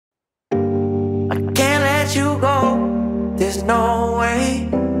let you go. There's no way.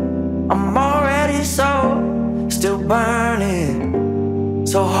 I'm already still burning.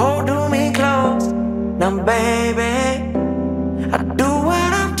 So hold to me close. Now baby, I do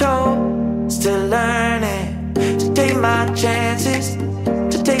what I'm told. Still learning to take my chances,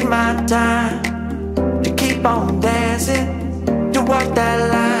 to take my time, to keep on dancing, to walk that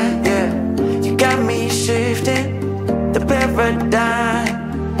line, yeah. You got me shifting the paradigm.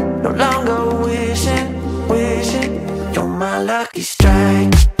 No longer wishing, you're my lucky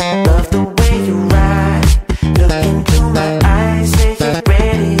strike. Love the way you ride. Look into my eyes, say you're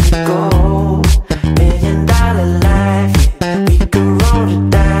ready to go. $1 million life, yeah. We could roll the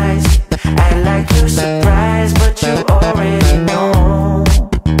dice. Act like you're surprised, but you already know.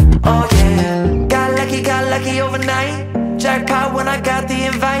 Oh yeah, got lucky overnight. Jackpot when I got the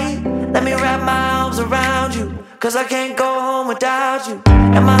invite. Let me wrap my arms around you, cause I can't go home without you.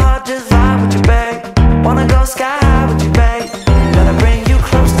 And my heart just vibe with you, babe. Wanna go sky high with you, babe. Gotta bring you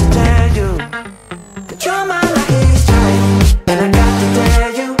close to tell you that you're my lucky strike. And I got to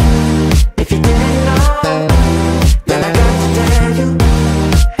tell you, if you didn't know, then I got to tell you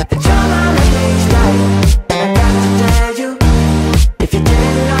that you're my lucky strike. And I got to tell you, if you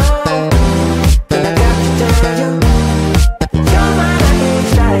didn't know, then I got to tell you that you're my lucky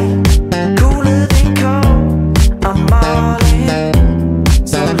strike. Cooler than cold, I'm all in.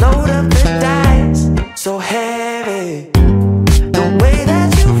 So load up the dice, so heavy. The way that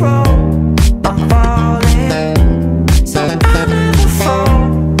you roll, I'm falling. So I never fall,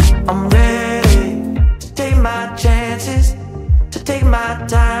 I'm ready to take my chances, to take my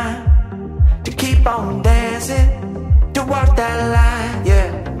time, to keep on dancing, to walk that line, yeah.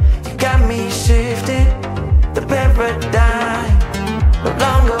 You got me shifting the paradigm. No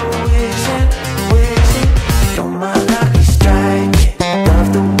longer wishing, you're my lucky strike. Love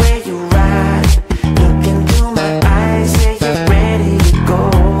the way you ride. Look into my eyes, say you're ready to go.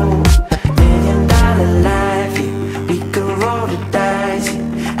 $1 million life, yeah. We could roll the dice,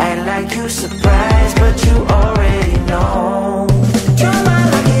 yeah. Act like you surprised, but you already know. You're my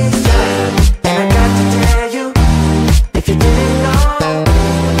lucky strike, and I got to tell you, if you didn't know,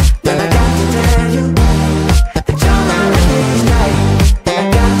 then I got to tell you that you're my lucky strike. And I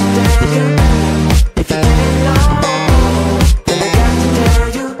got to tell you, if you didn't know, then I got to tell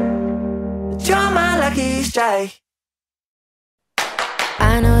you that you're my lucky strike.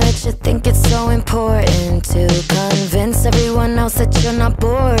 I know that you think it's so important to convince everyone else that you're not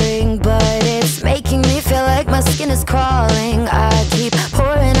boring, but it's making me feel like my skin is crawling. I keep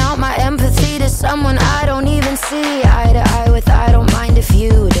pouring out my empathy to someone I don't even see eye to eye with. I don't mind if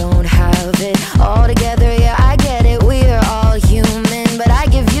you don't have it all together, yeah, I get it, we're all human. But I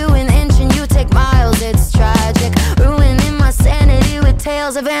give you an inch and you take miles, it's tragic, ruining my sanity with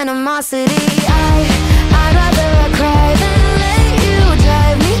tales of animosity. I'd rather I cry than let you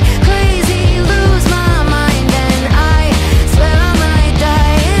drive me crazy, lose my mind, and I swear I might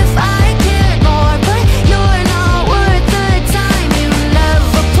die if I cared more. But you're not worth the time. You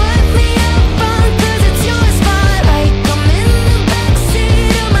never put me up front, cause it's your spotlight. I'm in the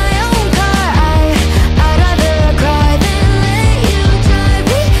backseat of my own car. I'd rather cry than let you drive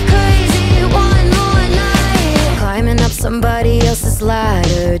me crazy one more night. Climbing up somebody else's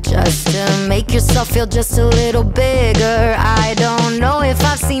ladder just to make yourself feel just a little bigger. I don't know if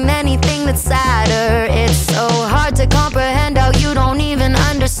I've seen anything that's sadder. It's so hard to comprehend how you don't even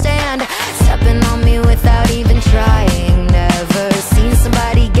understand. Stepping on me without even trying. Never seen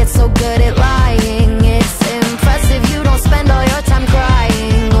somebody get so good at lying. It's impressive you don't spend all your time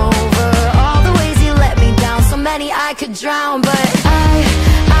crying over all the ways you let me down. So many I could drown, but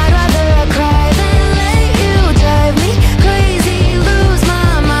I'd rather cry than let you drive me crazy, lose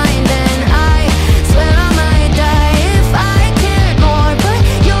my mind, and I swear I might die if I cared more. But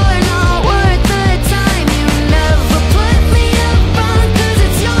you're not worth the time. You never put me up front, cause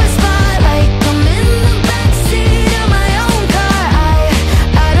it's your spotlight. I'm in the backseat of my own car.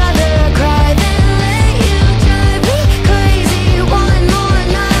 I'd rather cry than let you drive me crazy one more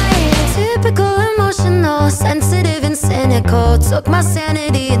night. Typical emotional, sensitive and cynical. Took my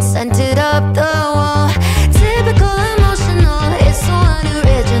sanity and sent it up the wall. Typical emotional, it's so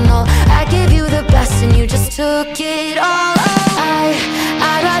unoriginal. I gave you the best and you just took it all.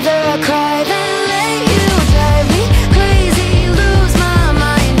 I'd rather cry than let you drive me crazy, lose my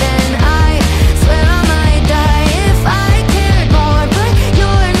mind, and I swear I might die if I cared more. But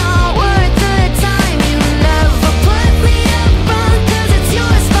you're not worth the time. You never put me up front, cause it's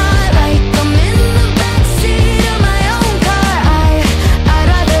your spotlight. I'm in the backseat of my own car. I'd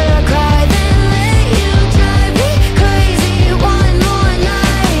rather cry than let you drive me crazy one more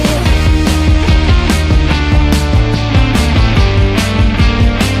night.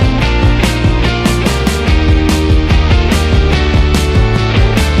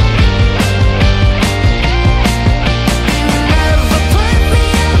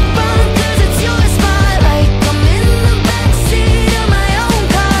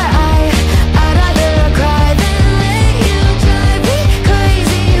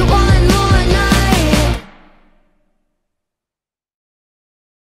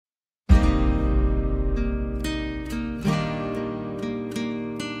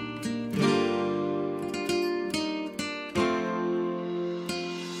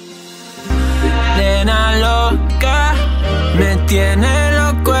 tiene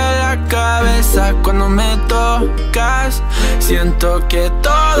loco en la cabeza cuando me tocas. Siento que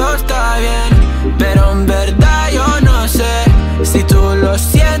todo está bien, pero en verdad yo no sé si tú lo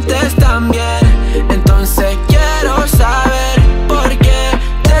sientes también. Entonces quiero saber por qué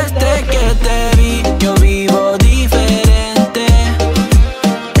desde que te vi yo vivo diferente.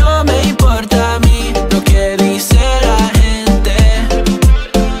 No me importa a mí lo que dice la gente,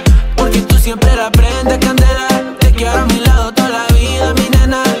 porque tú siempre la prendes candela. Te quiero a mi lado toda la vida, mi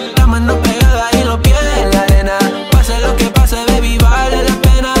nena. La mano pegada y los pies en la arena. Pase lo que pase, baby, vale la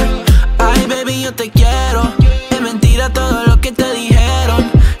pena. Ay, baby, yo te quiero. Es mentira todo lo que te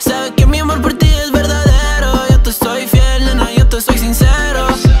dijeron. Sabes que mi amor por ti es verdadero. Yo te soy fiel, nena, yo te soy sincero.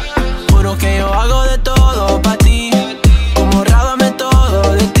 Juro que yo hago de todo pa' ti. Como rábame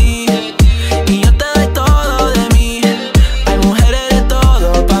todo de ti. Y yo te doy todo de mí. Hay mujeres de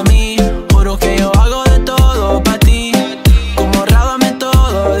todo pa' mí. Juro que yo hago de todo pa' ti. Como rábame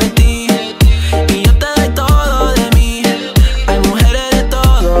todo de ti. Y yo te doy todo de mí. Hay mujeres de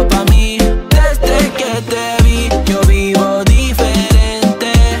todo pa' mí. Desde que te vi yo vivo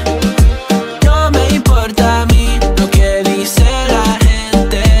diferente. No me importa a mí lo que dice la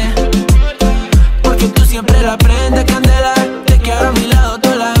gente, porque tú siempre la prendes candela. Te quiero a mi lado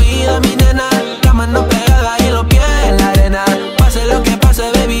toda la vida, mi nena. La mano pegada y los pies en la arena. Pase lo que pase,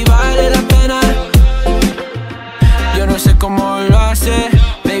 baby, vale la pena. Yo no sé cómo lo hace,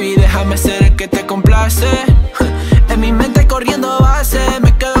 baby, déjame ser el que te complace. En mi mente corriendo base,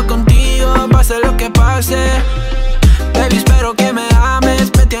 me quedo contigo, pase lo que pase. Baby, espero que me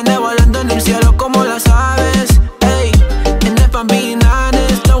ames, me tiene volando en el cielo como las aves. Ey, en el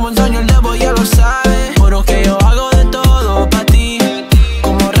Bambinanes, no one on your level, ya lo sabes. Juro que yo hago de todo pa' ti,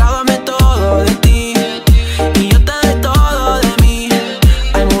 como rábame todo de ti. Y yo te doy todo de mí,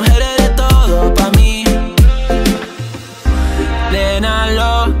 hay mujeres de todo pa' mí. Nena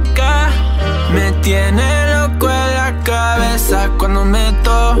loca, me tiene loco en la cabeza cuando me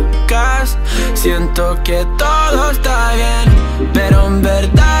tocas. Siento que todo está bien, pero en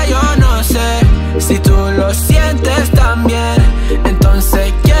verdad yo no sé si tú lo sientes también.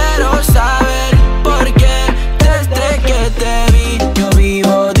 Entonces quiero saber por qué desde que te vi yo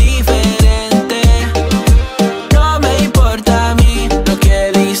vivo diferente. No me importa a mí lo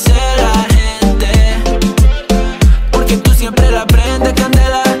que dice la gente, porque tú siempre la prendes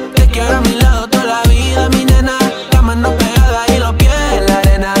candela. Te quiero a mi lado toda la vida, mi nena. La mano pegada y los pies en la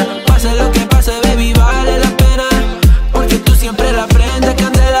arena. Pase lo que pase, baby, vale la pena, porque tú siempre la prendes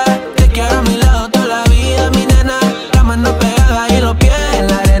candela. Te quiero a mi lado toda la vida, mi nena. La mano pegada y los pies en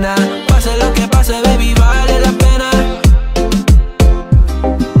la arena. Pase lo que pase, baby, vale la pena.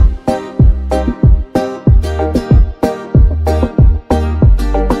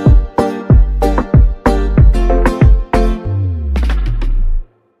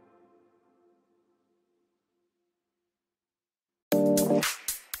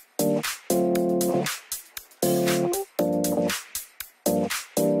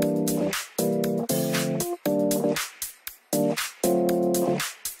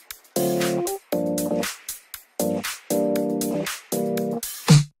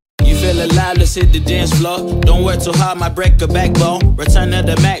 You feel alive, let's hit the dance floor. Don't work too hard, might break a backbone. Return of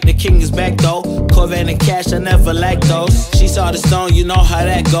the Mac, the king is back though. Corvette and cash, I never lack those. She saw the stone, you know how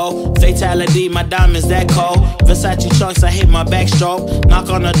that go. Fatality, my diamonds that cold. Versace trunks, I hit my backstroke. Knock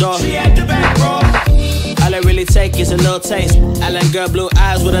on the door, she at the back, bro. All I really take is a little taste. Island girl, blue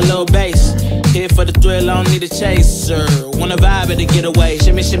eyes with a little bass. Here for the thrill, I don't need a chaser. Wanna vibe at the getaway.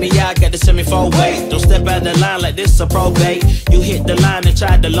 Shimmy, shimmy, yeah, I got the semi-4 weight. Don't step out the line like this a probate. You hit the line and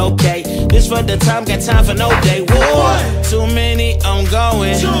try to locate. This for the time, got time for no day. One, too many, I'm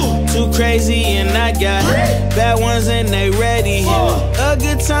going. Too crazy and I got bad ones and they ready. A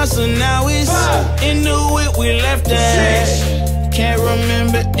good time, so now it's into it, we left that. Can't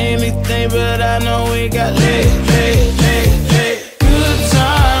remember anything, but I know we got lit. Good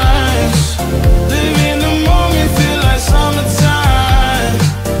times, live in the moment, feel like summertime.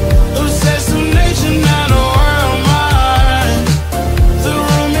 Obsessed with nature, not a world mine. The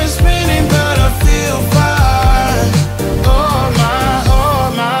room is spinning, but I feel fine.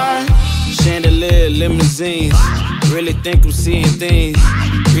 Oh my. Chandelier, limousines. Really think I'm seeing things.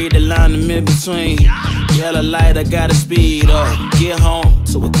 Read the line in between. Yellow light, I gotta speed up. Get home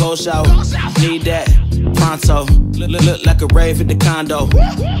to a cold shower. Need that pronto. Look like a rave at the condo.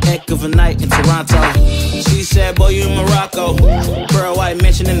 Heck of a night in Toronto. She said, boy, you in Morocco. Pearl white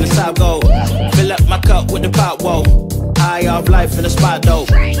mention in the top gold. Fill up my cup with the pop, whoa. high off life in the spot though.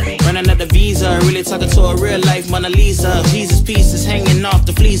 Running at the visa, really talking to a real life Mona Lisa. Jesus pieces hanging off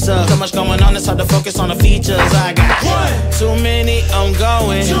the fleecer. So much going on, it's hard to focus on the features. I got too many, I'm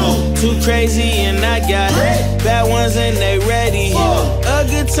going too crazy, and I got bad ones and they ready. A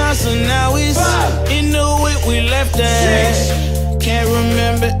good time, so now it's in the way we left at. Can't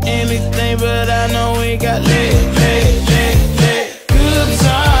remember anything, but I know we got lit. Good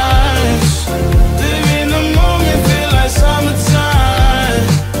times, live in the moment, feel like summertime.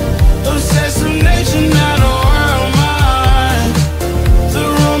 Obsessed with nature, not a world mind. The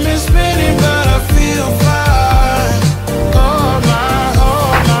room is spinning, but I feel fine. Oh my,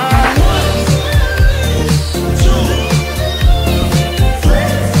 oh my. 1, 2, 3,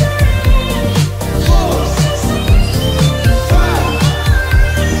 4, 5,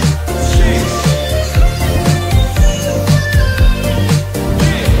 6.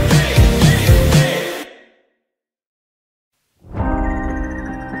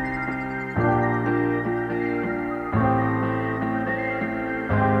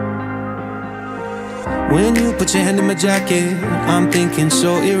 When you put your hand in my jacket, I'm thinking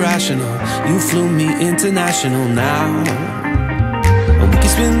so irrational. You flew me international now. We can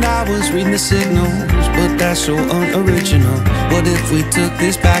spend hours reading the signals, but that's so unoriginal. What if we took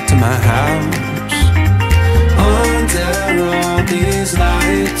this back to my house? Under all these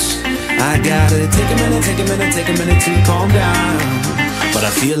lights, I gotta take a minute to calm down. But I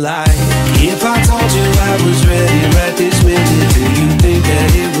feel like if I told you I was ready right this minute, do you think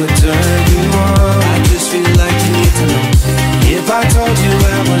that it would turn you on? I just feel like you need to know. If I told you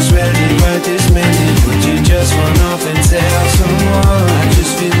I was ready right this minute, would you just run off and tell someone? I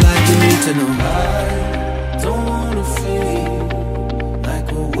just feel like you need to know. I don't wanna feel like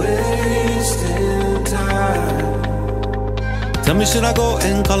we're wasting time. Tell me, should I go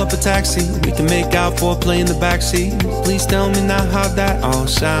and call up a taxi? We can make out for a play in the backseat. Please tell me now how that all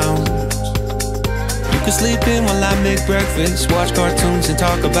sounds. You can sleep in while I make breakfast, watch cartoons and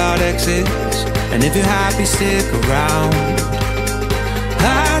talk about exits. And if you're happy, stick around.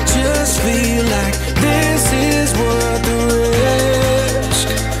 I just feel like this is worth the risk.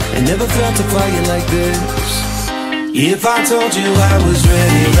 I never felt a fire like this. If I told you I was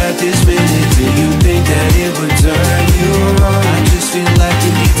ready right this minute, do you think that it would turn you on? I just feel like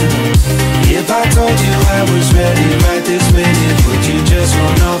you need to know. If I told you I was ready right this minute, would you just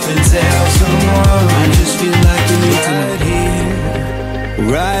run off and tell someone? I just feel like you need to know. Right here,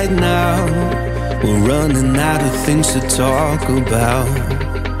 right now, we're running out of things to talk about.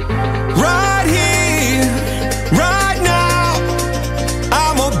 Right here, right now,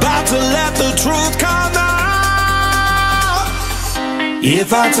 I'm about to let the truth come out.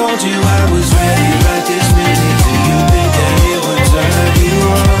 If I told you I was ready right this minute, do you think that it would turn you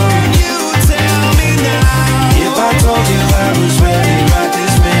on? You tell me now. If I told you I was ready right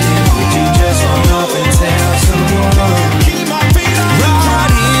this minute, would you just run off and tell someone? Keep my feet on the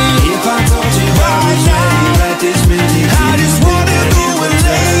ground. If I told you I was ready right this minute, I just wanna go and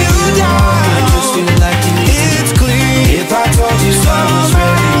lay you down. I just feel like you need to. It's clear. If I told you I was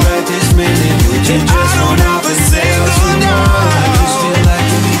ready right this minute, would you just run off and tell someone?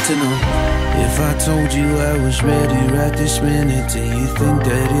 To know. If I told you I was ready right this minute, do you think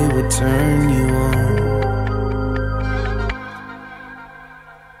that it would turn you on?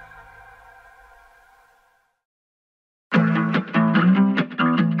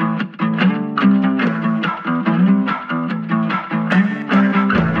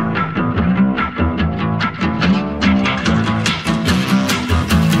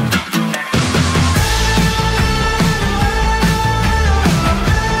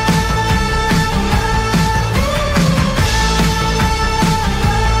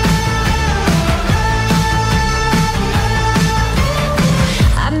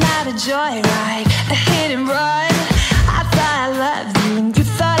 Joyride, a hit and run. I thought I loved you and you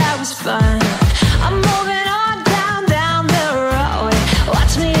thought I was fun. I'm moving on down the road.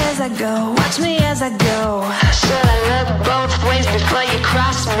 Watch me as I go, watch me as I go. Should I look both ways before you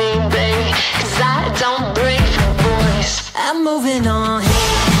cross me, baby? 'Cause I don't break for boys. I'm moving on.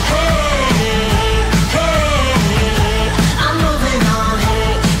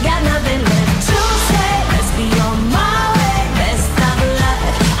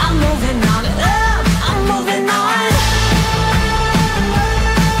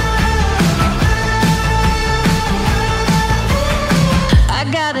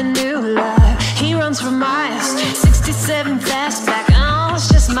 For miles, 67 fastback, oh, it's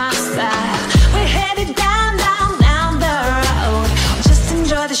just my style. We're headed down the road. Just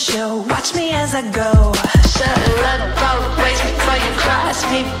enjoy the show, watch me as I go. Should've looked both ways before you cross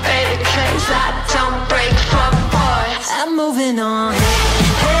me, baby, 'cause I don't break for boys. I'm moving on.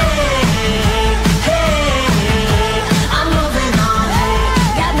 Hey, hey, I'm moving on. Hey,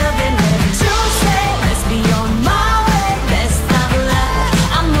 got nothing left to say. Let's be on my way. Best of luck.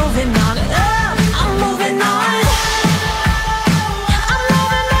 I'm moving on. I'm moving on. I'm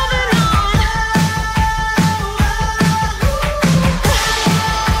moving on.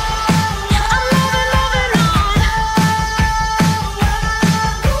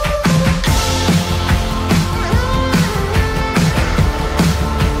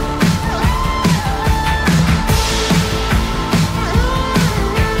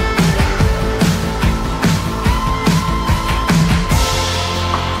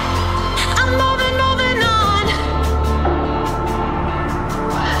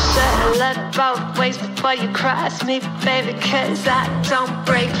 Both ways before you cross me, baby, 'cause I don't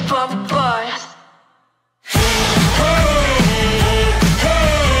break for boys. Hey,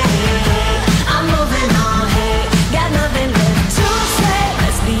 hey, I'm moving on. Hey, got nothing left to say.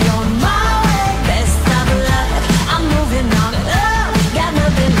 Let's be on my way. Best of luck. I'm moving on. Got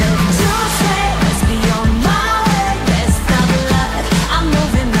nothing left to say. Let's be on my way. Best of luck. I'm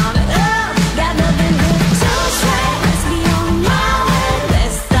moving on. Got nothing left to say. Let's be on my way.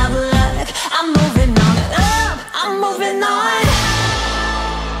 Best of luck. I'm moving on. I'm moving on.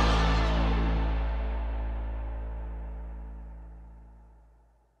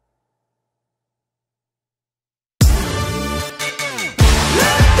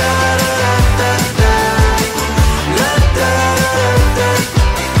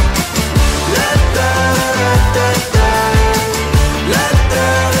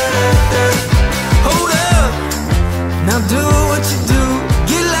 Hold up, now do what you do.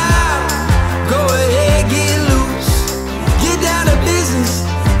 Get loud, go ahead, get loose. Get down to business,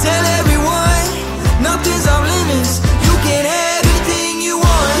 tell everyone nothing's off limits. You can have anything you want.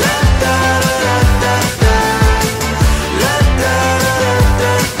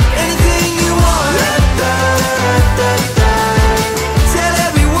 Anything you want. Tell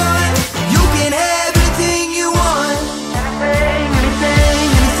everyone you can have anything you want.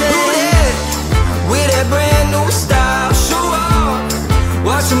 With that brand new style, show off,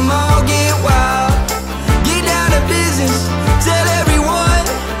 watch them all get wild. Get down to business, tell everyone,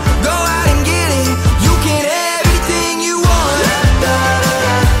 go out and get it. You can have anything you want.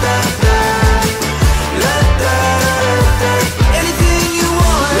 Anything you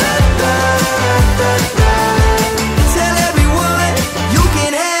want. Tell everyone, you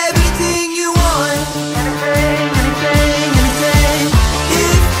can have anything you want. Anything.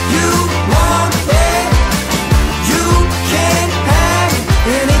 If you want it, you can have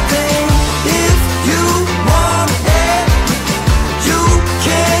anything. If you want it, you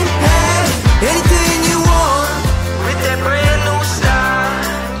can have anything you want. With that brand new style,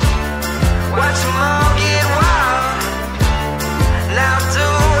 watch them all get wild. Now do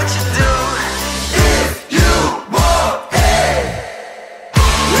what you do. If you want it.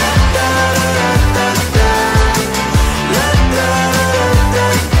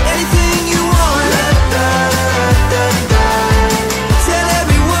 Anything you want. Tell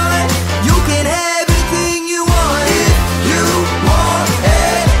everyone you can have anything you want. If you want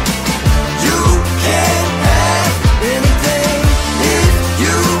it, you can have anything. If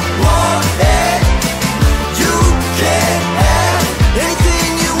you want it, you can have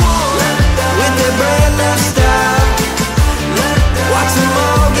anything you want. With the brand new style, watch them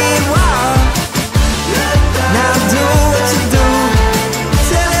all get wild. Now do what you do.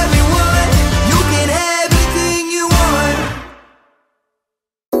 Tell everyone you can have anything you want.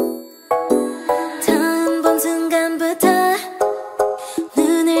 처음 본 순간부터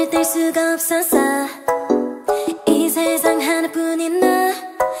눈을 뗄 수가 없었어. 이 세상 하나뿐인 너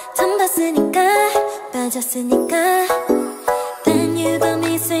처음 봤으니까 빠졌으니까. Then you got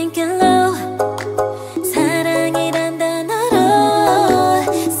me sinking low. 사랑이란 단어로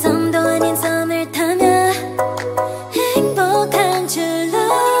섬도 아닌 섬을 타며 행복한 줄로.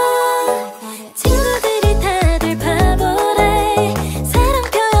 친구들이 다들 바보래. 사랑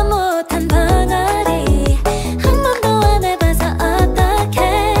표현 못한 벙어리. 한 번도 안 해봐서 어떡해.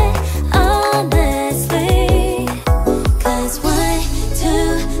 Honestly, 'cause 1,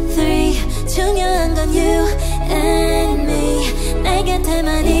 2, 3 중요한 건 you and me. 내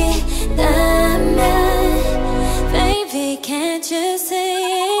곁에만 있다면 baby can't you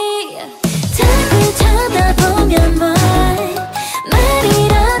see. 자꾸 쳐다보면 boy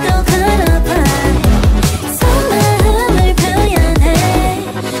말이라도 걸어봐. 속마음을 표현해.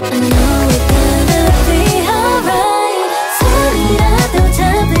 I know it's gonna be alright. 손이라도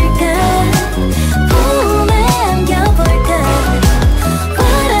잡을까. 봄에 안겨볼까.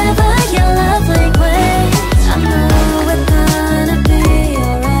 Whatever your love language, I know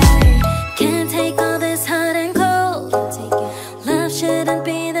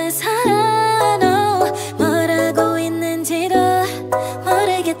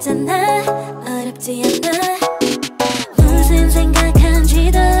알겠잖아. 어렵지 않아. 무슨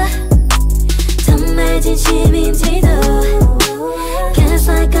생각한지도 정말 진심인지도 Guess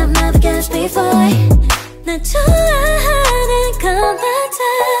like I've never guessed before. 나 좋아하는 건 맞아.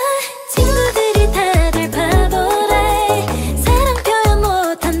 친구들이 다들 바보래. 사랑 표현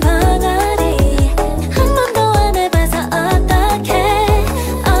못한 벙어리. 한 번도 안 해봐서 어떡해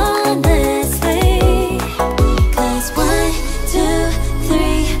honestly. Cause 1, 2,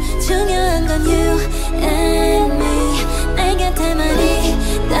 3 중요한 건 you and me. 내 곁에만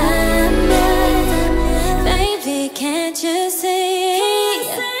있다면 Baby can't you see.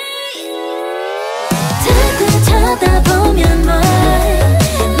 자꾸 쳐다보면 뭐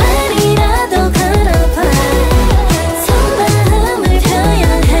말이라도 걸어봐. 속마음을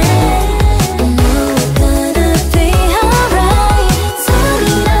표현해. I know we're gonna be alright.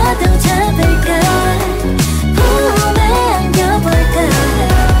 손이라도 잡을까. 품에 안겨볼까.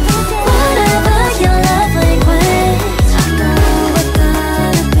 Whatever your love language, I know we're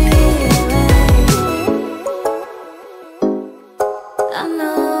gonna be alright. I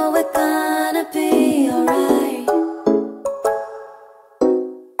know we're gonna be alright.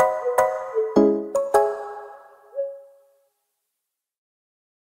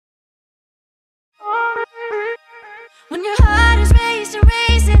 When your heart is racing,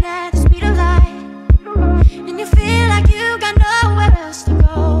 racing at the speed of light, and you feel like you got nowhere else to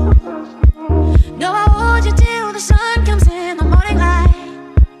go. No, I'll hold you till the sun comes in the morning light.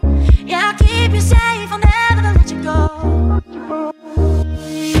 Yeah, I'll keep you safe, I'll never let you go.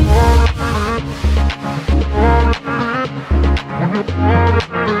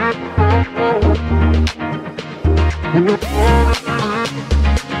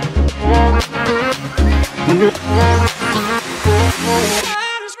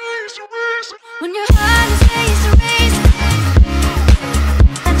 When your heart is racing, racing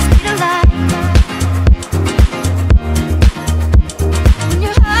at the speed of light. When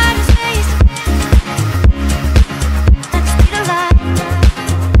your heart is racing at the speed of light.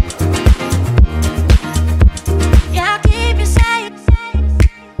 Yeah, I'll keep you safe.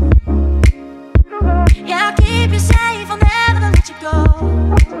 Yeah, I'll keep you safe, I'll never let you go.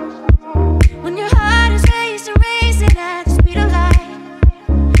 When your heart is racing, racing at the speed of light,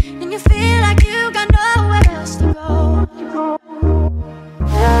 and you feel like you got nowhere else to go.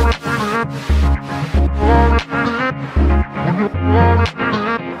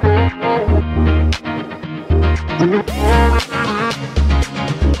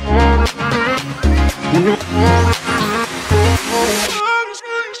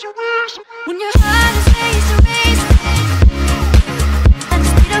 When your heart is racing, racing at the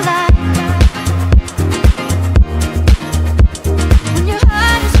speed of light. When your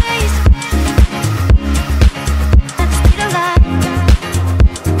heart is racing at the speed of light.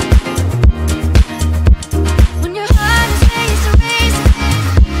 When your heart is racing, racing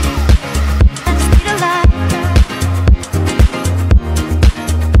at the speed of light.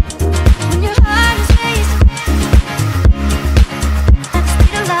 When your heart is racing at the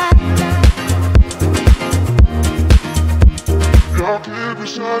speed of light. I'll keep you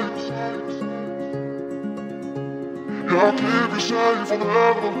safe. I'll keep you safe, I'll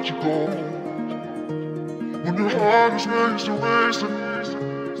never let you go. When your heart is racing, racing,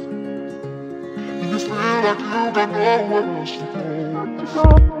 and you feel like you got nowhere else to go.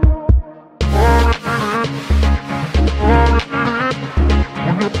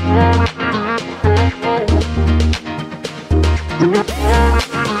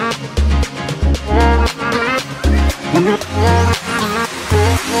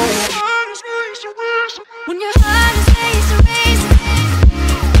 When your heart is racing, racing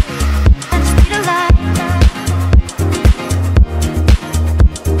at the speed of light.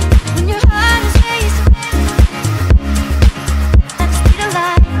 When your heart is racing at the speed of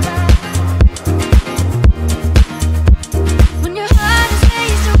light. When your heart is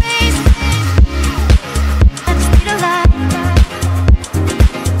racing, racing at the speed of light.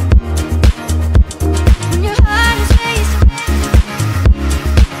 When your heart is racing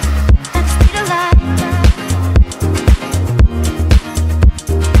at the speed of light.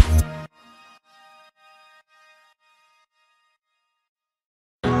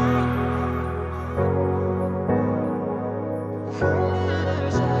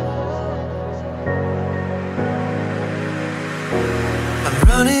 I'm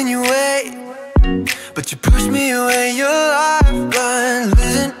running your way, but you push me away. Your lifeline,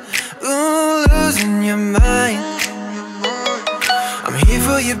 losing your mind. I'm here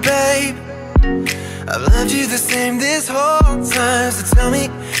for you, babe. I've loved you the same this whole time. So tell me,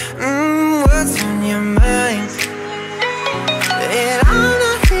 what's on your mind? And I'm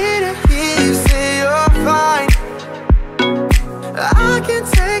not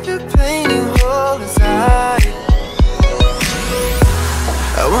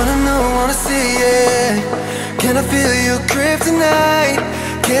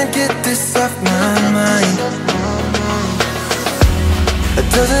can't get this off my mind.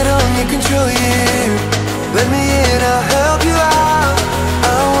 Does it only control you? Let me in, I'll help you out.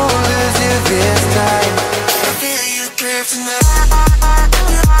 I won't lose you this time. I feel you grip tonight.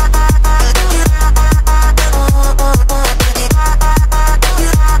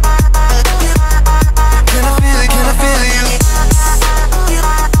 Can I feel it? Can I feel you?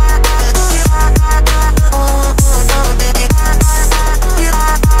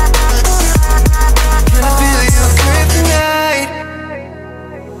 Can I feel you grip tonight?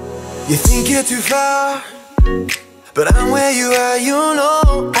 You think you're too far, but I'm where you are, you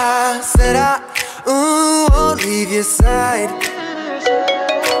know. I said I won't leave your side.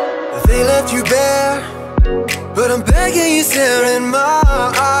 They left you bare, but I'm begging you, stare in my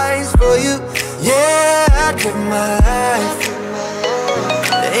eyes for you. Yeah, I'd give my life.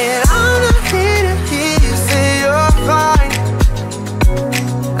 And I'm not here to hear you say you're fine.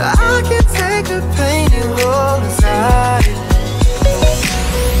 I can take the pain you hold inside.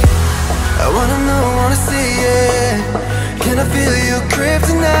 I wanna know, wanna see it. Can I feel you grip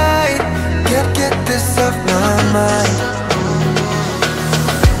tonight? Can't get this off my mind.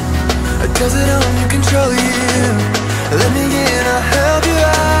 Does it only control you? Let me in, I'll help you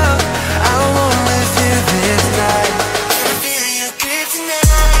out. I won't miss you this night. Can I feel you grip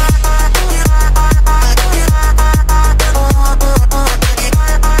tonight?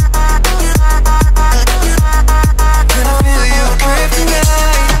 Can I feel you grip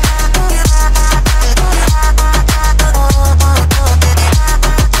tonight?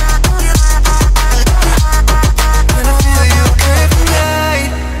 Can I feel you grip tonight?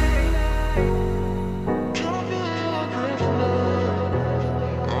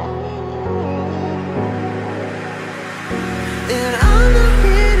 And I'm not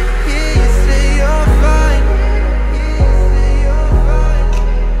here to hear you say you're fine.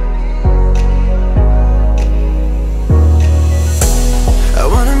 I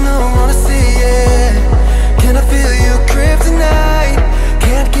wanna know, wanna see it. Can I feel you grip tonight?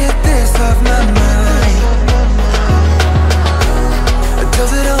 Can't get this off my mind.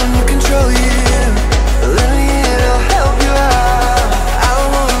 Does it only control you? Let me in, I'll help you out. I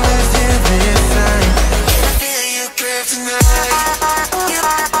won't lose you this time. Can I feel you grip tonight?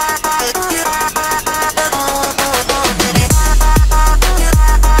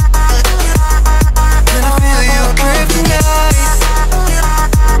 Can I feel you grip tonight?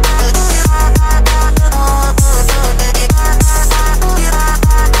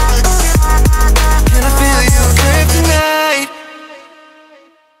 Can I feel you grip tonight?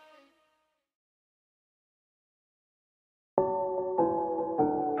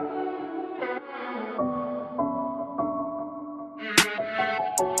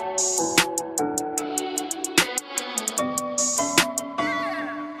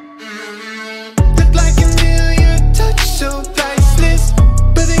 Look like a million, touch so priceless.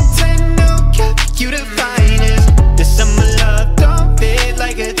 Perfect time, no cap, you the finest. The summer love don't fade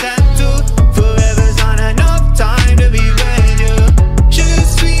like a tattoo. Forever's not enough time to be with you. Sugar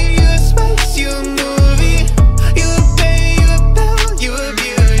sweet, you a spice, you a movie. You a bay, you a belle, you a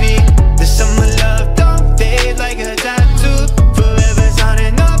beauty. The summer love don't fade like a tattoo. Forever's not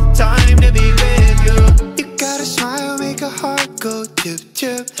enough time to be with you. You got a smile, make a heart go tip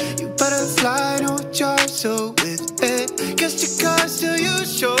tip. You butterfly, no jar, so with it. Guess your cards till you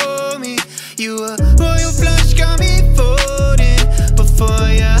show me. You a royal flush, got me folding. Before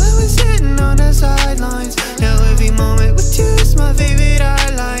ya, I was sitting on the sidelines. Now every moment with you is my favorite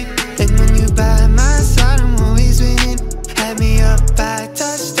highlight. And when you by my side, I'm always winning. Had me up by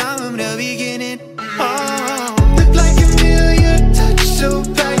touchdown from the beginning. Oh, look like a million, touch so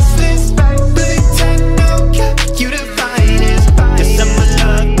priceless. Perfect time, no cap, you the finest. The summer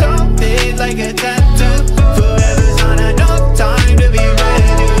love don't fade like a tattoo. Forever's not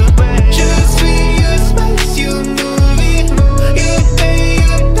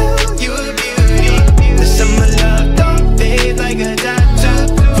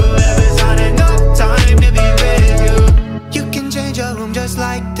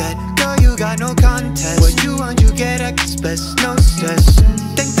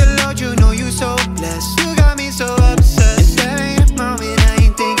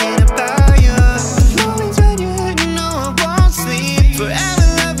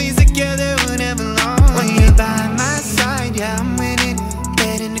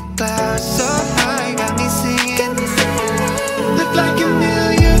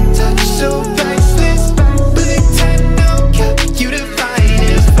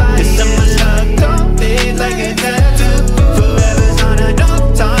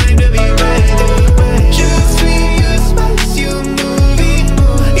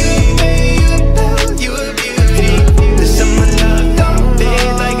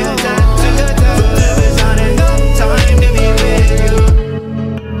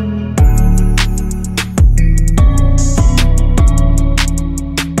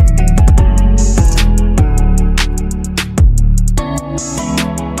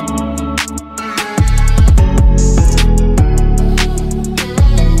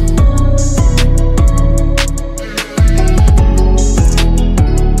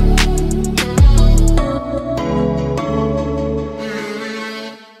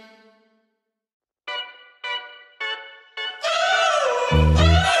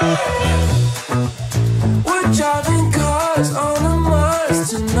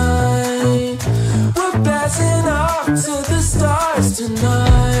tonight. We're blasting off to the stars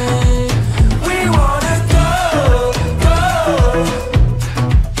tonight. We wanna go, go.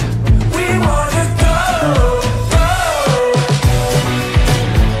 We wanna go, go.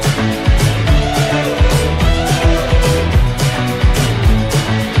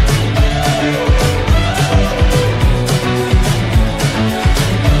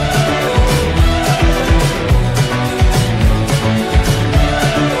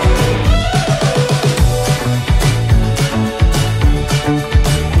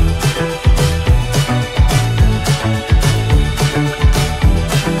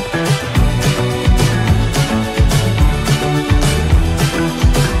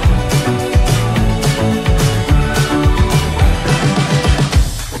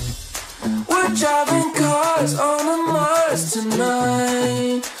 We're driving cars on a Mars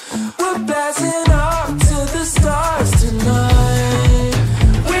tonight. We're blasting off to the stars tonight.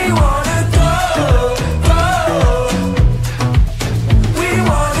 We wanna go, go. We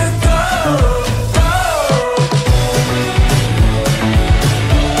wanna go, go.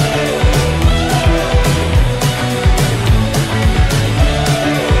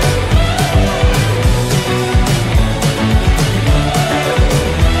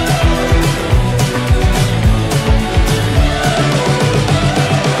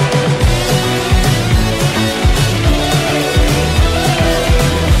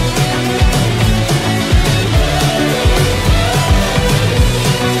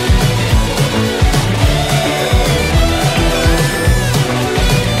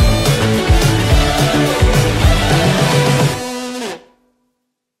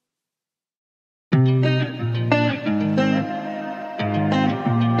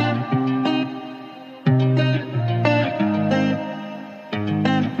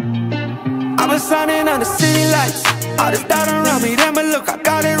 I've been shining under city lights. All this doubt around me, then but look, I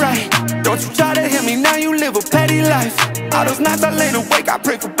got it right. Don't you try to hit me, now you live a petty life. All those nights I lay awake, I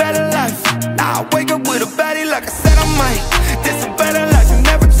pray for better life. Now I wake up with a baddie like I said I might. This a better life, you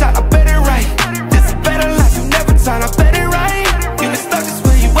never tried, I bet it right. This a better life, you never tried, I bet it right. You been stuck just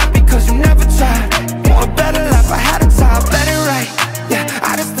where you at because you never tried. Want a better life, I had to try, I bet it right. Yeah,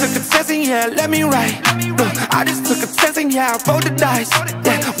 I just took a chance and yeah, let me write. Look, I just took a chance and yeah, I rolled the dice.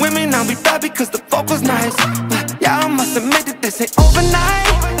 Yeah, women I'll be bad because the folk was nice. But yeah, I must admit that this ain't overnight.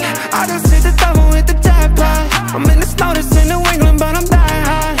 I just hit the double with the jackpot. I'm in the snow, this in New England, but I'm dying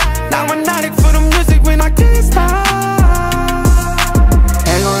high. Now I'm addict for the music when I can't stop.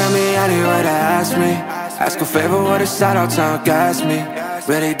 Ain't gon' let me anywhere to ask me. Ask a favor with a shout out to gas me.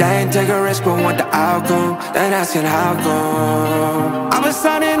 Really, they ain't take a risk but want the outcome. Then asking how come. I've been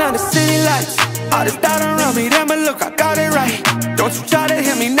shining under city lights. All this doubt around me, then but look, I got it right. Don't you try to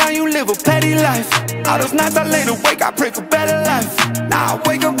hit me, now you live a petty life. All those nights I lay awake, I pray for better life. Now I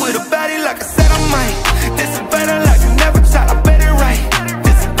wake up with a baddie like I said I might. This a better life, you never tried, I bet it right.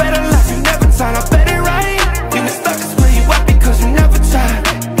 This a better life, you never tried, I bet it right. You been stuck just where you at because you never tried.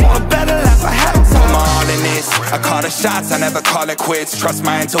 Want a better life, I had to try. I'm all in this, I call the shots, I never call it quits. Trust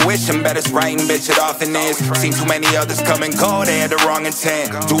my intuition, bet it's right and bitch, it often is. Seen too many others come and go, they had the wrong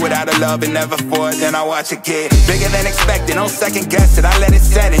intent. Do it out of love and never for it, then I watch it get bigger than expected, no second guess it, I let it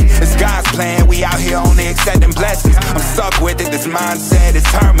set it. It's God's plan, we out here only accepting blessings. I'm stuck with it, this mindset is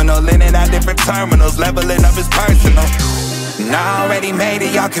terminal. In and out different terminals, leveling up is personal. And I already made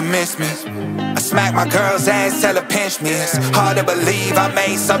it, y'all can miss me. I smack my girl's ass, tell her pinch me. It's hard to believe I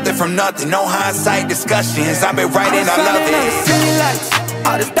made something from nothing. No hindsight discussions, I've been writing, I love it.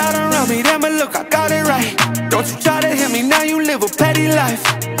 All this doubt around me, then but look, I got it right. Don't you try to hit me, now you live a petty life.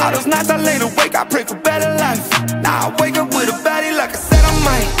 All those nights I lay awake, I pray for better life. Now I wake up with a baddie like I said I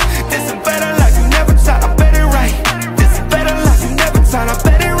might. This a better life, you never tried, I bet it right. This a better life, you never tried, I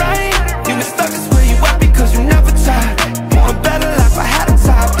bet it right. You been stuck just where you at because you never tried. Want a better life, I had to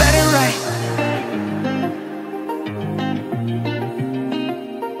try, I bet it right.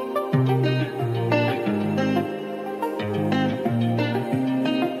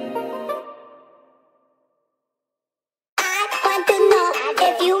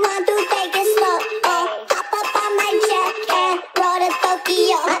 If you want to take it slow, oh, hop up on my jet and roll the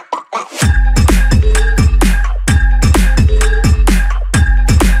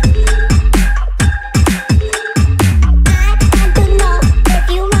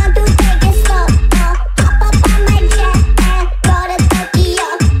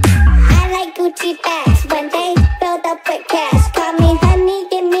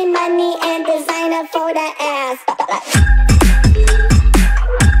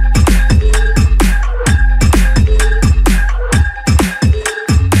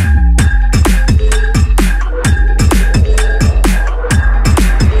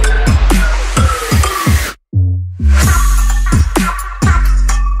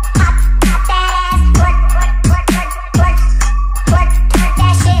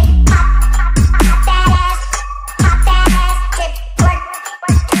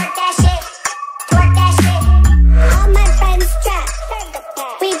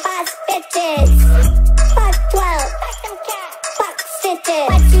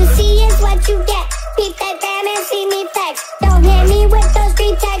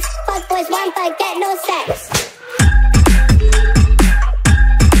boys want but get no sex.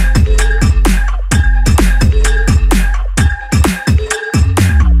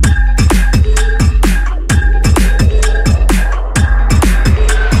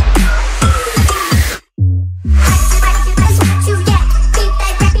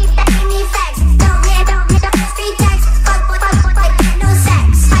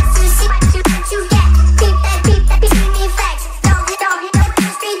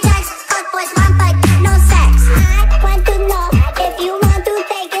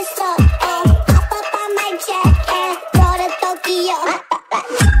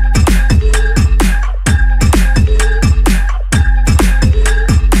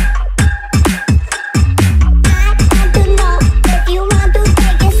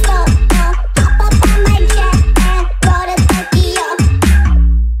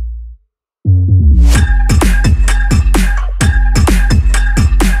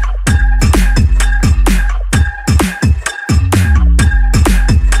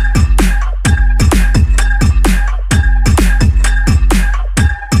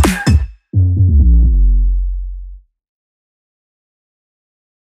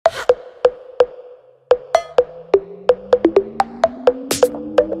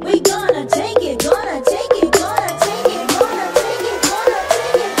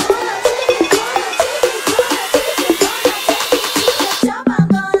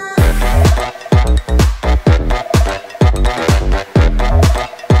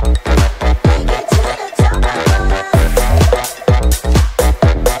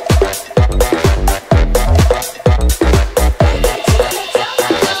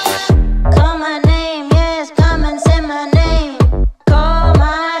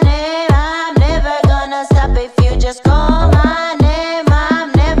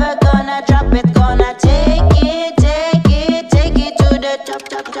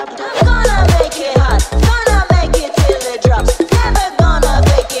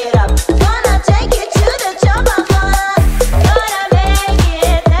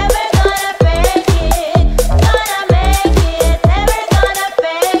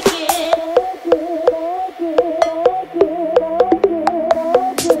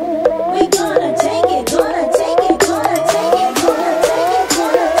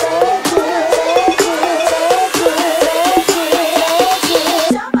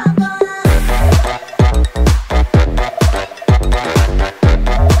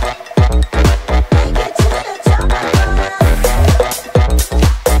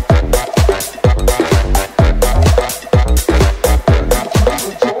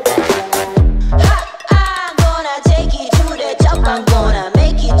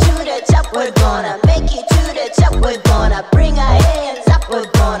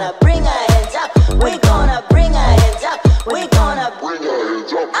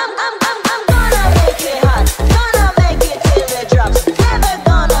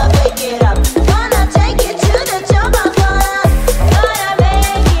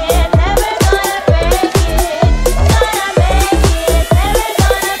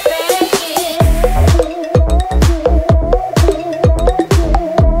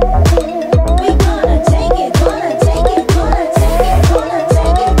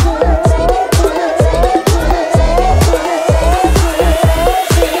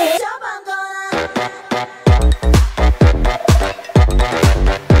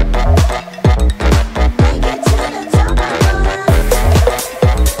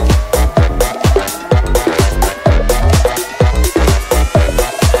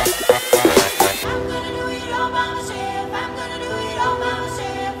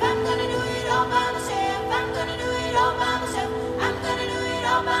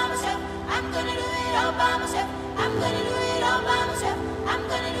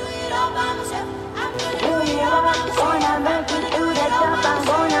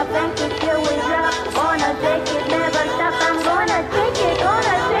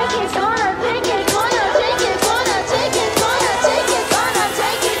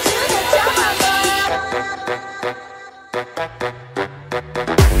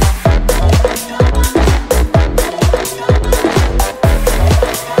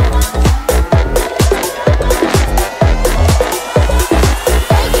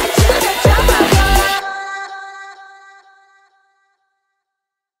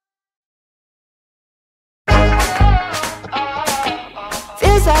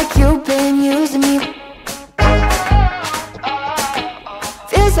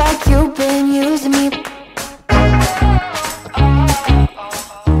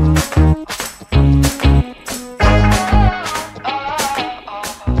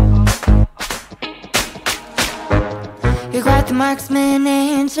 marksman. an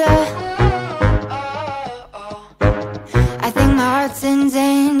angel. I think my heart's in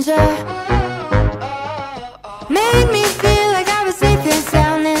danger. Made me feel like I was safe and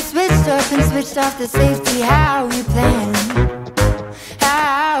sound, then switched up and switched off the safety. How you plan?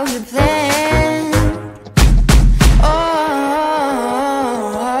 How you plan? Oh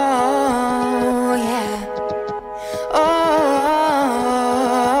yeah. Oh,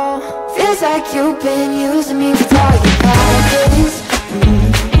 feels like you've been using me for target practice.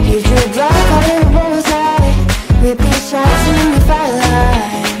 You drew a block, call it a bullseye. Repeat shots and then we fight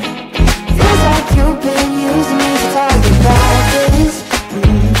line. Feels like you've been using me for target practice.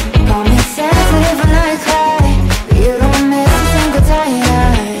 Call me sensitive when I cry, but you don't miss a single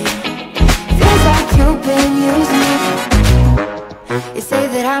time. Feels like you've been using me. You say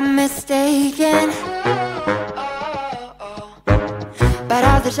that I'm mistaken, but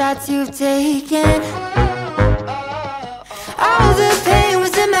all the shots you've taken, all the pain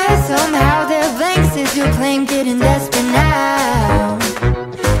was in my head somehow. They're blanks as you claim, getting desperate now,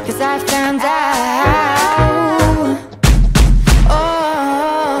 'cause I found out.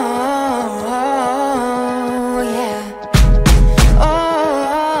 Oh yeah.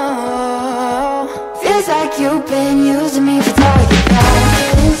 Oh, feels like you've been using me for target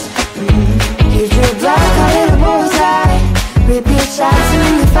practice. You drew a block, call it a bullseye. Repeat shots and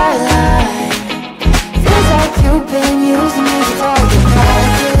then you fight line. Feels like you've been using me for target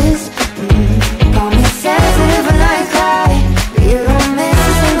practice. Call me sensitive when I cry, but you don't miss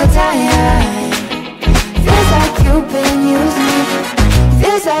a single time. Feels like you've been using me.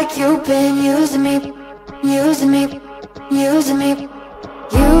 Feels like you've been using me. Using me. Using me.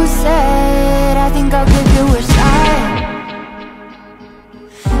 You said, I think I'll give you a shot.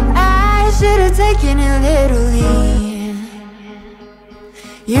 I should've taken it literally.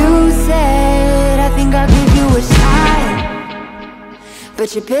 You said, I think I'll give you a shot, but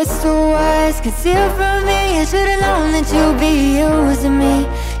your pistol was concealed from me. I should've known that you'd be using me.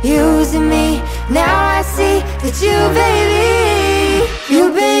 Using me. Now I see that you, baby,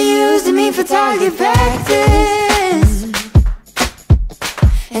 you've been using me for target practice.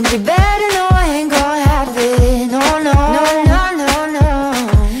 And you better know I ain't gonna have it. No, no, no, no, no, no.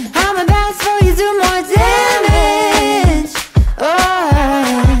 I'm about to you do more damage. Oh,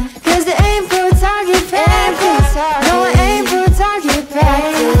 'cause it ain't for target practice. No, it ain't for target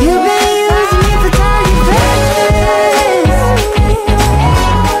practice. You've been using me for target practice,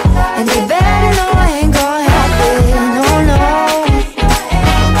 and you better know I ain't gonna have it. No, no.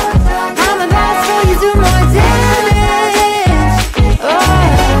 I'm about to you do more damage. Oh,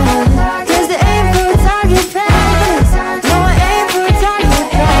 'cause it ain't for target practice. No, it ain't for target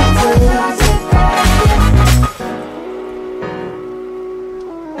practice.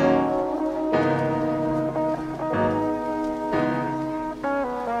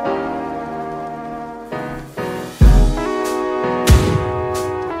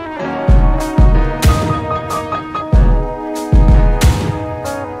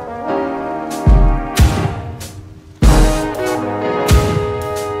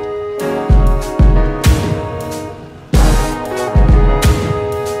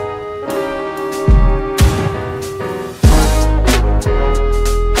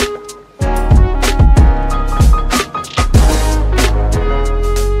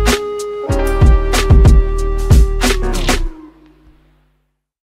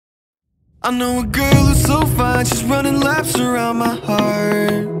 I know a girl who's so fine, she's running laps around my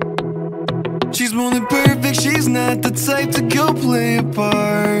heart. She's more than perfect, she's not the type to go play a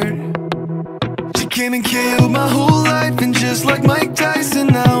part. She came and killed my whole life, and just like Mike Tyson,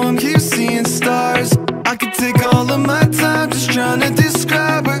 now I'm here seeing stars. I could take all of my time just trying to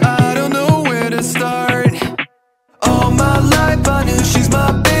describe her. I don't know where to start. All my life I knew she's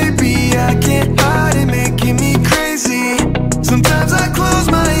my baby. I can't hide it, making me crazy. Sometimes I close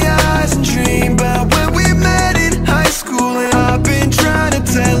my eyes and dream about when we met in high school, and I've been trying to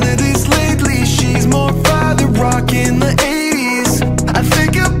tell her this lately. She's more father rock in the 80s. I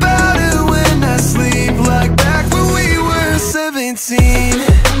think about her when I sleep, like back when we were 17.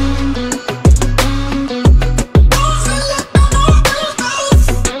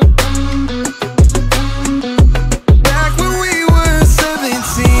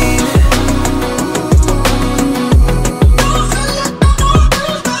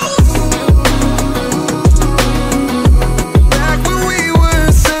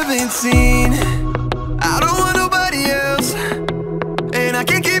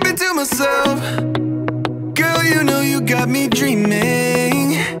 Girl, you know you got me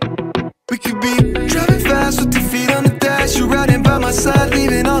dreaming. We could be driving fast with your feet on the dash. You're riding by my side,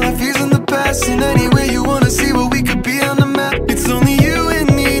 leaving all our fears in the past. And anywhere you wanna see what we could be on the map. It's only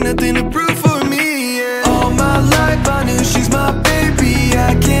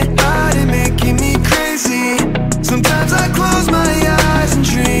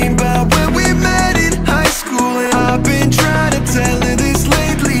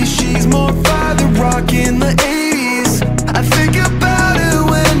back in the 80s. I think about it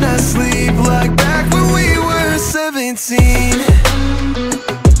when I sleep, like back when we were 17.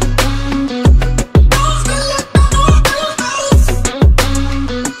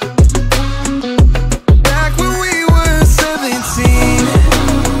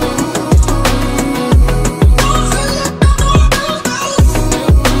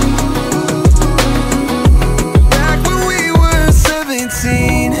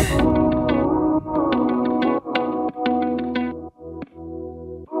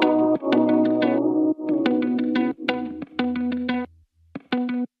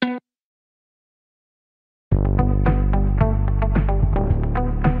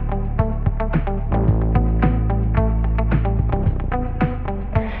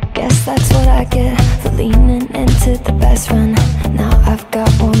 Guess that's what I get for leaning into the best friend. Now I've got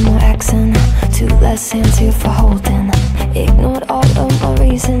one more accent, two less hands here for holding. Ignored all of my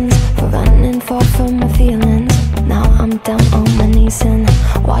reasons for running far from my feelings. Now I'm down on my knees and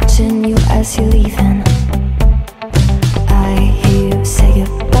watching you as you're leaving. I hear you say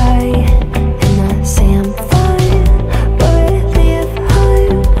goodbye and I say I'm fine, but really if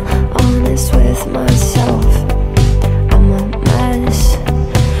I'm honest with myself, I'm a mess.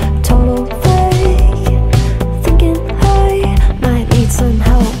 Total fake, thinking I might need some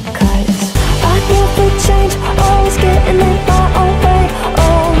help, 'cause I never change, always getting in my own way.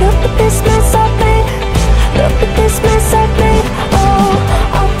 Oh, look at this mess I've made, look at this mess I've made. Oh,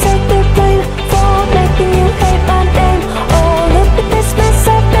 I'll take the blame for making you hate my name. Oh, look at this mess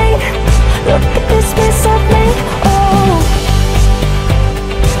I've made, look at this mess I've made. Oh,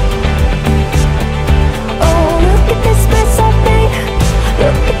 oh, look at this mess I've made,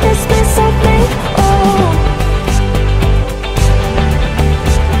 look at this mess I've made. Oh,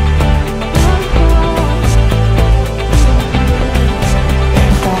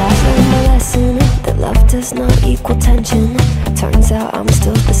 but I've learned my lesson that love does not equal tension. Turns out I'm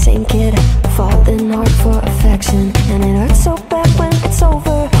still the same kid, falling hard for affection. And it hurts so bad when it's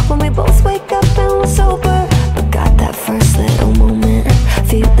over, when we both wake up and we're sober. But got that first little moment,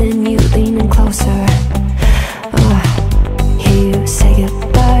 feeling you leaning closer. Hear you say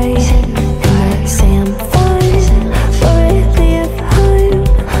goodbye and I say I'm fine, but really if I'm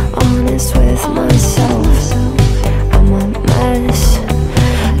honest with myself, I'm a mess.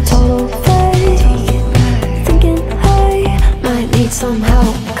 Total fake, thinking I might need some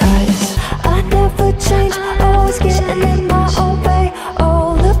help, 'cause I never change, always getting in my own way.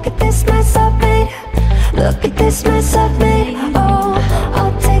 Oh, look at this mess I've made, look at this mess I've made. Oh,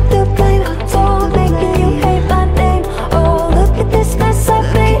 I'll take the blame for making you hate my name. Oh, look at this mess I've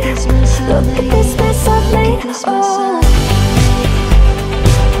made, look at this mess I've made. Oh,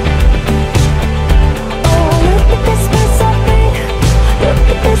 oh, look at this mess I've made, look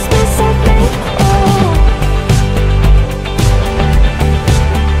at this mess I've made. Oh,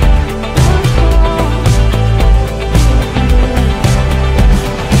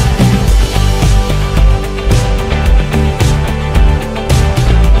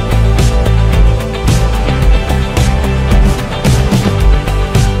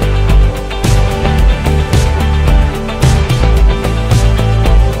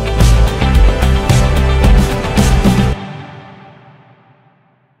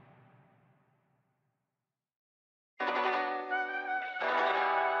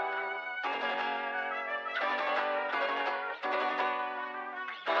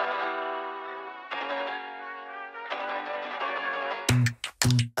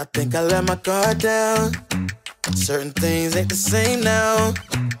 I think I let my guard down. Certain things ain't the same now.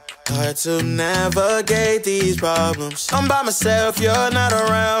 Hard to navigate these problems. I'm by myself, you're not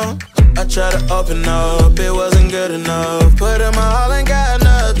around. I tried to open up, it wasn't good enough. Put in my all and got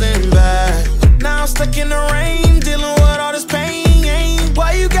nothing back. Now I'm stuck in the rain, dealing with all this pain.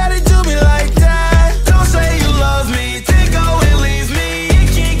 Why you gotta do me like that? Don't say you love me, then go and leave me. It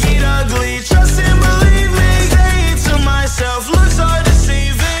can't get ugly, trust and believe me. Say it to myself, looks so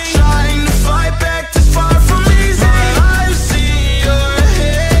deceiving. Trying to fight back, this far from easy. I see your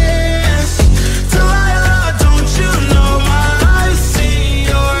hands, Delilah, don't you know my I see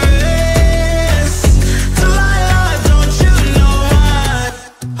your hands, Delilah, don't you know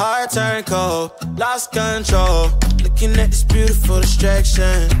my heart turned cold, lost control. Looking at this beautiful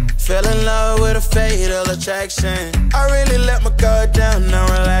distraction, fell in love with a fatal attraction. I really let my guard down, now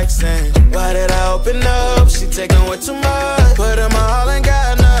relaxing. Why did I open up? She taking way too much. Put in my all and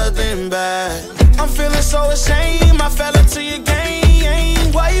got nothing back. I'm feeling so ashamed, I fell into your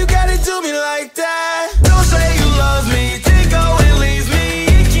game. Why you gotta do me like that? Don't say you love me, then go and leave me.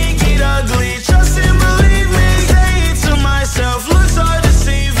 It can't get ugly, trust and believe me. Say it to myself, looks so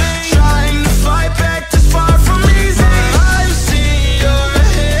deceiving. Trying to fight back,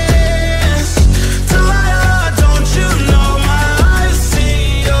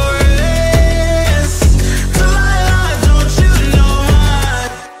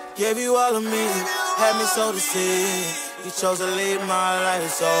 Gave you all of me, had me so deceived. You chose to leave my life,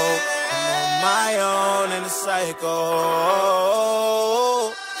 so I'm on my own in the cycle.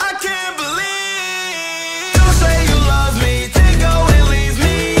 I can't believe you say you love me, then go and leave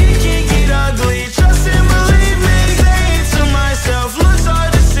me. It can't get ugly, trust and believe me. Saying to myself, looks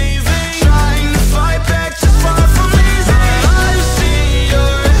are deceiving. Trying to fight back, just far from easy. I see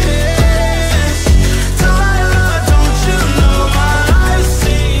your hands, Delilah, don't you know my life?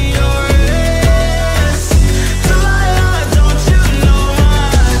 See your hands, Delilah, don't you know my,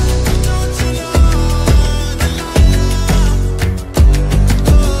 don't you know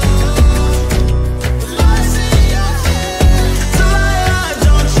I see your hands, Delilah,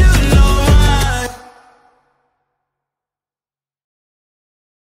 don't you know my.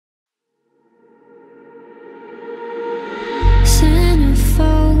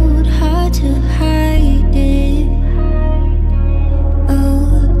 Centerfold, hard to hide it.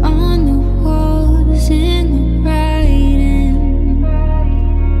 Oh, on the walls, in the writing.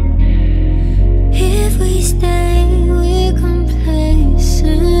 If we stay, we're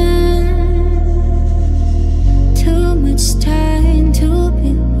complacent. Too much time to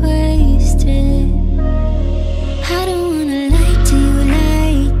be wasted. I don't wanna lie to you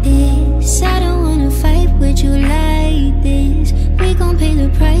like this. I don't wanna fight with you like this. We gon' pay the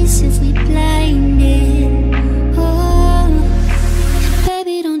price if we blinded. Oh,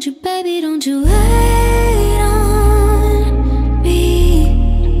 baby, don't you wait on me.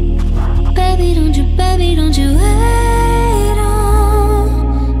 Baby, don't you wait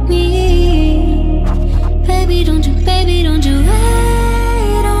on me. Baby, don't you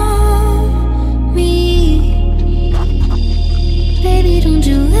wait on me. Baby, don't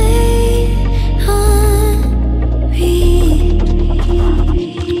you wait on me.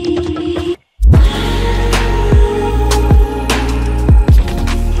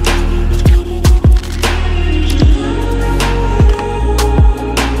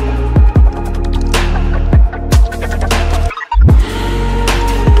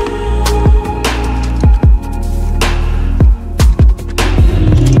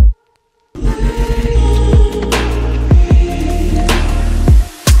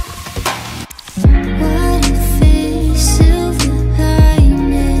 What if it's silver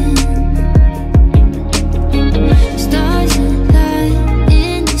lining? Stars align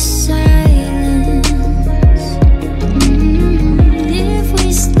in the silence. If we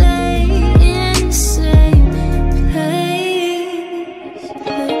stay in the same place,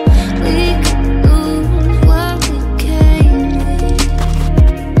 we could lose what we came with.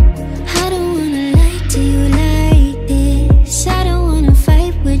 I don't wanna lie to you like this. I don't wanna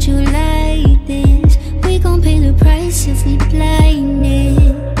fight with you like this. We gon' pay the price if we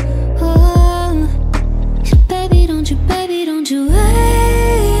blinded. Oh, so baby, don't you wait on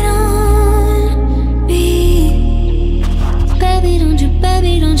me.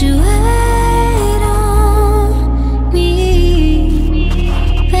 Baby, don't you wait on me.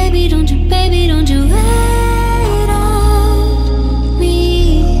 Baby, don't you wait on me.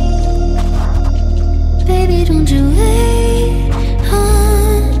 Baby, don't you wait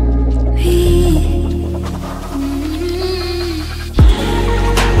on me.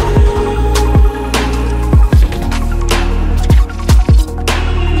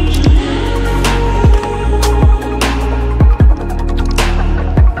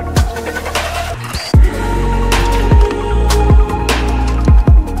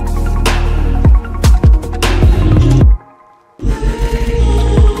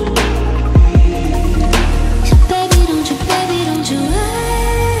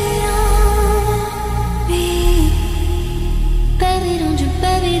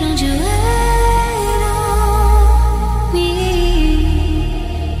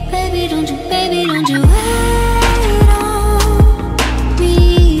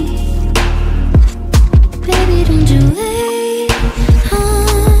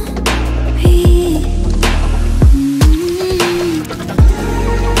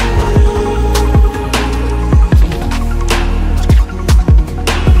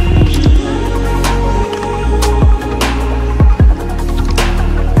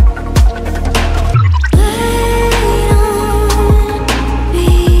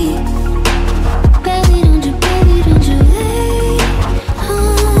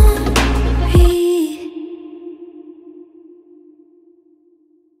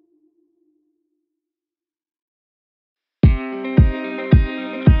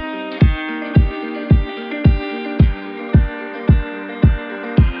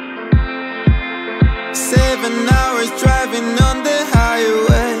 7 hours driving on the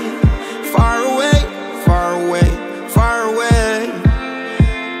highway. Far away, far away, far away.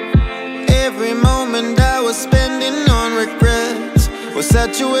 was spending on regrets was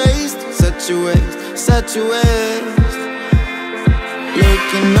such a waste, such a waste, such a waste.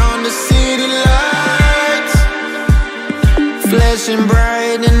 Looking on the city lights, flashing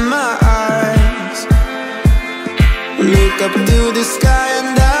bright in my eyes. Look up to the sky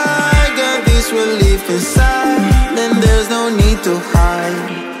and I got this relief inside. Then there's no need to hide.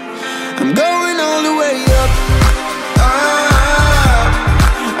 I'm going all the way up.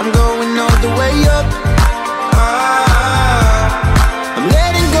 I'm going all the way up. I'm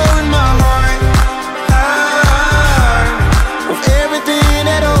letting go in my heart of everything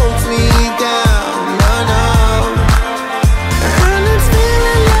that holds me down. No, no. And it's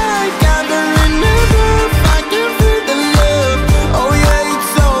feeling like I've been in love. I can feel the love. Oh yeah,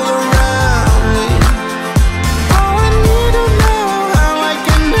 it's all around me. Oh, I need to know how I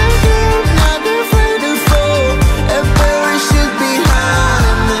can make it. Not afraid to fall and parachute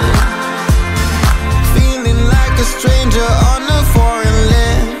behind me. Feeling like a stranger on a foreign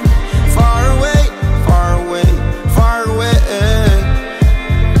land. Far away, far away, far away.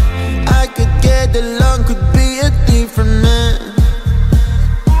 I could get along, could be a different man.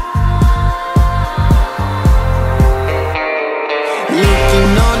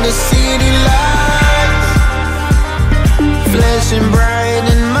 Looking on the city lights, flashing bright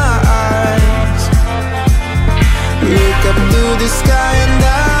in my eyes. Look up to the sky and I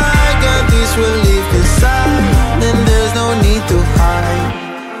got this relief inside. Then there's no need to hide.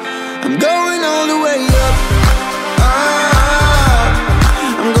 I'm going all the way up.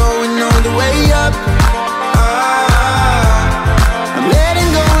 I'm going all the way up. I'm letting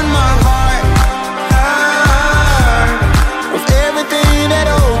go in my heart of everything that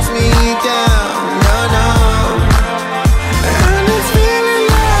holds me down. No, no. And it's feeling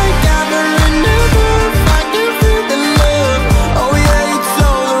like I've been in love. I can feel the love. Oh yeah, it's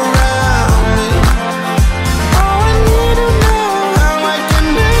all around me. Oh, I need to know how I can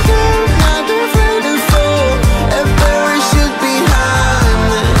make it. Not afraid to fall and parachute behind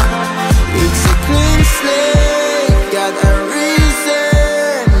me. It's a clean slate, got a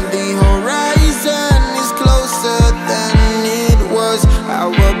reason. The horizon is closer than it was. I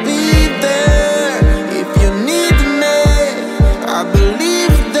will be there if you need me. I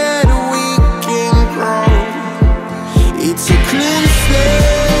believe that we can grow. It's a clean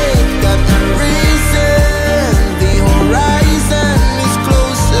slate, got a reason. The horizon is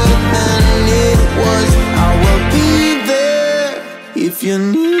closer than it was. I will be there if you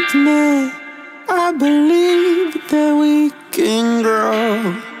need me. I believe that we can grow.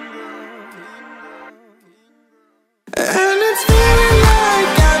 And it's feeling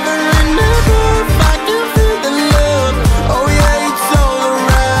like I've been in love. I can feel the love. Oh yeah, it's all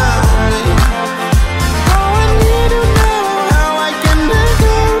around me. Oh, I need to know how I can make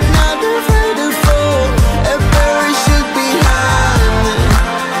it. Not afraid to fall and parachute behind me.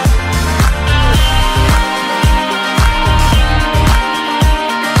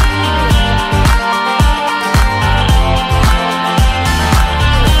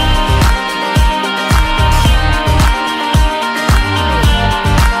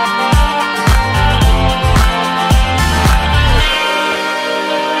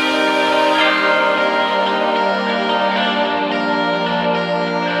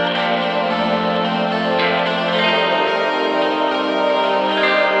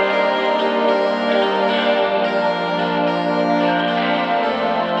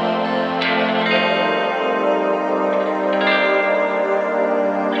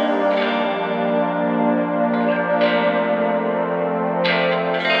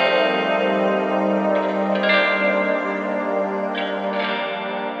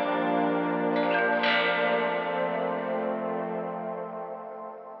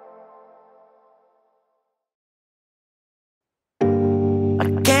 I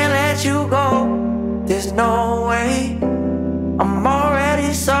can't let you go, there's no way. I'm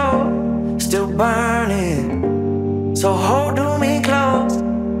already still burning. So hold to me close,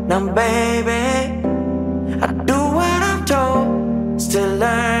 now baby. I do what I'm told, still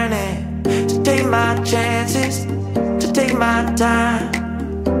learning. To take my chances, to take my time,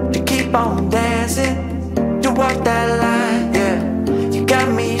 to keep on dancing, to walk that line, yeah. You got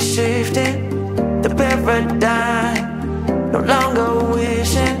me shifting the paradigm. No longer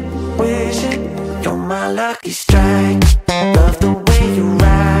wishing, you're my lucky strike. Love the way you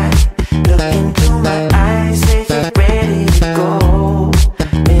ride. Look into my eyes, say you're ready to go.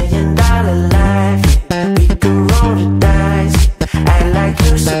 $1 million life, yeah. We could roll the dice. Act like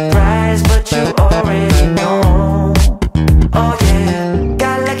you're surprised, but you already know. Oh yeah,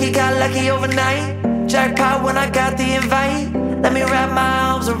 got lucky overnight. Jackpot when I got the invite. Let me wrap my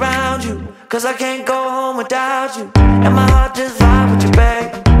arms around you. Cause I can't go home without you. And my heart just vibe with you,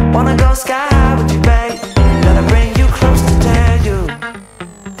 babe. Wanna go sky high with you, babe. Gotta bring you close to tell you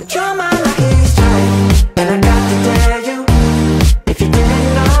that you're my lucky strike. And I got to tell you, if you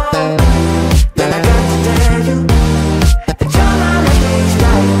didn't know, then I got to tell you that you're my lucky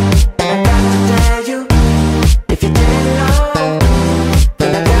strike. And I got to tell you, if you didn't know,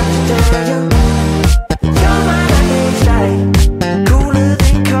 then I got to tell you you're my lucky strike. Cooler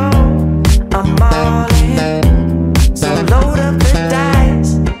than cold, I'm all in. So load up the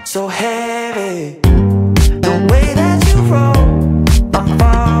dice, so heavy. The way that you roll, I'm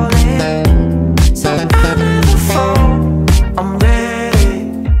falling. So I never fall, I'm ready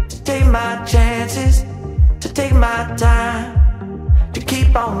to take my chances, to take my time, to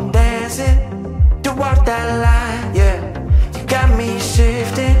keep on dancing, to walk that line, yeah. You got me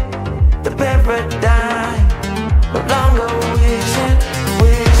shifting the paradigm. No longer wishing,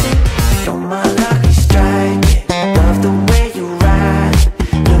 wishing. You're my lucky strike. Love the way you ride.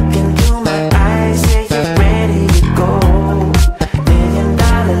 Look into my eyes, say you're ready to go. $1 million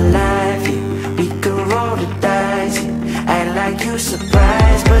life, yeah. We could roll the dice, yeah. Act like you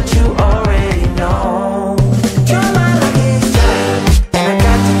surprised, but you already know. You're my lucky strike. And I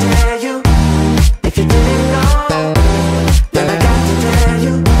got to tell you, if you didn't know, then I got to tell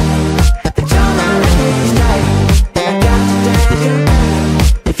you that you're my lucky strike. And I got to tell you,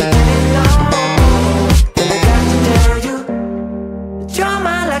 if you didn't know, then I got to tell you that you're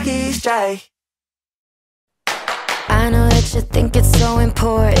my lucky strike. I know that you think it's so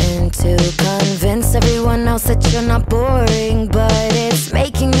important to convince everyone else that you're not boring, but it's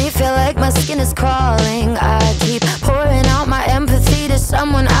making me feel like my skin is crawling. I keep pouring out my empathy to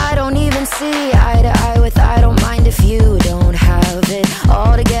someone I don't even see eye to eye with. I don't mind if you don't have it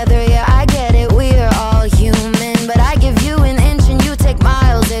all together, yeah, I get it, we're all human. But I give you an inch and you take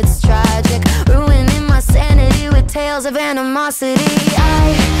miles, it's tragic, ruining my sanity with tales of animosity.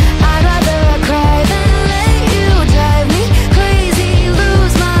 I'd rather I cry than let you drive me crazy,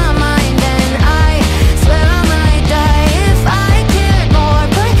 lose my mind, and I swear I might die if I cared more.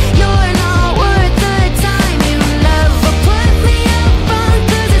 But you're not worth the time. You never put me up front,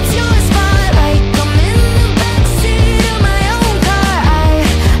 cause it's your spotlight. I'm in the backseat of my own car.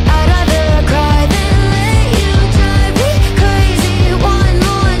 I'd rather cry than let you drive me crazy one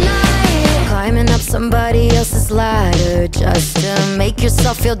more night. Climbing up somebody else's ladder just to make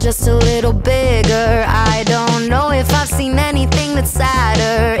yourself feel just a little bigger. I don't know if I've seen anything that's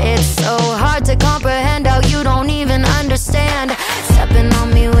sadder. It's so hard to comprehend how you don't even understand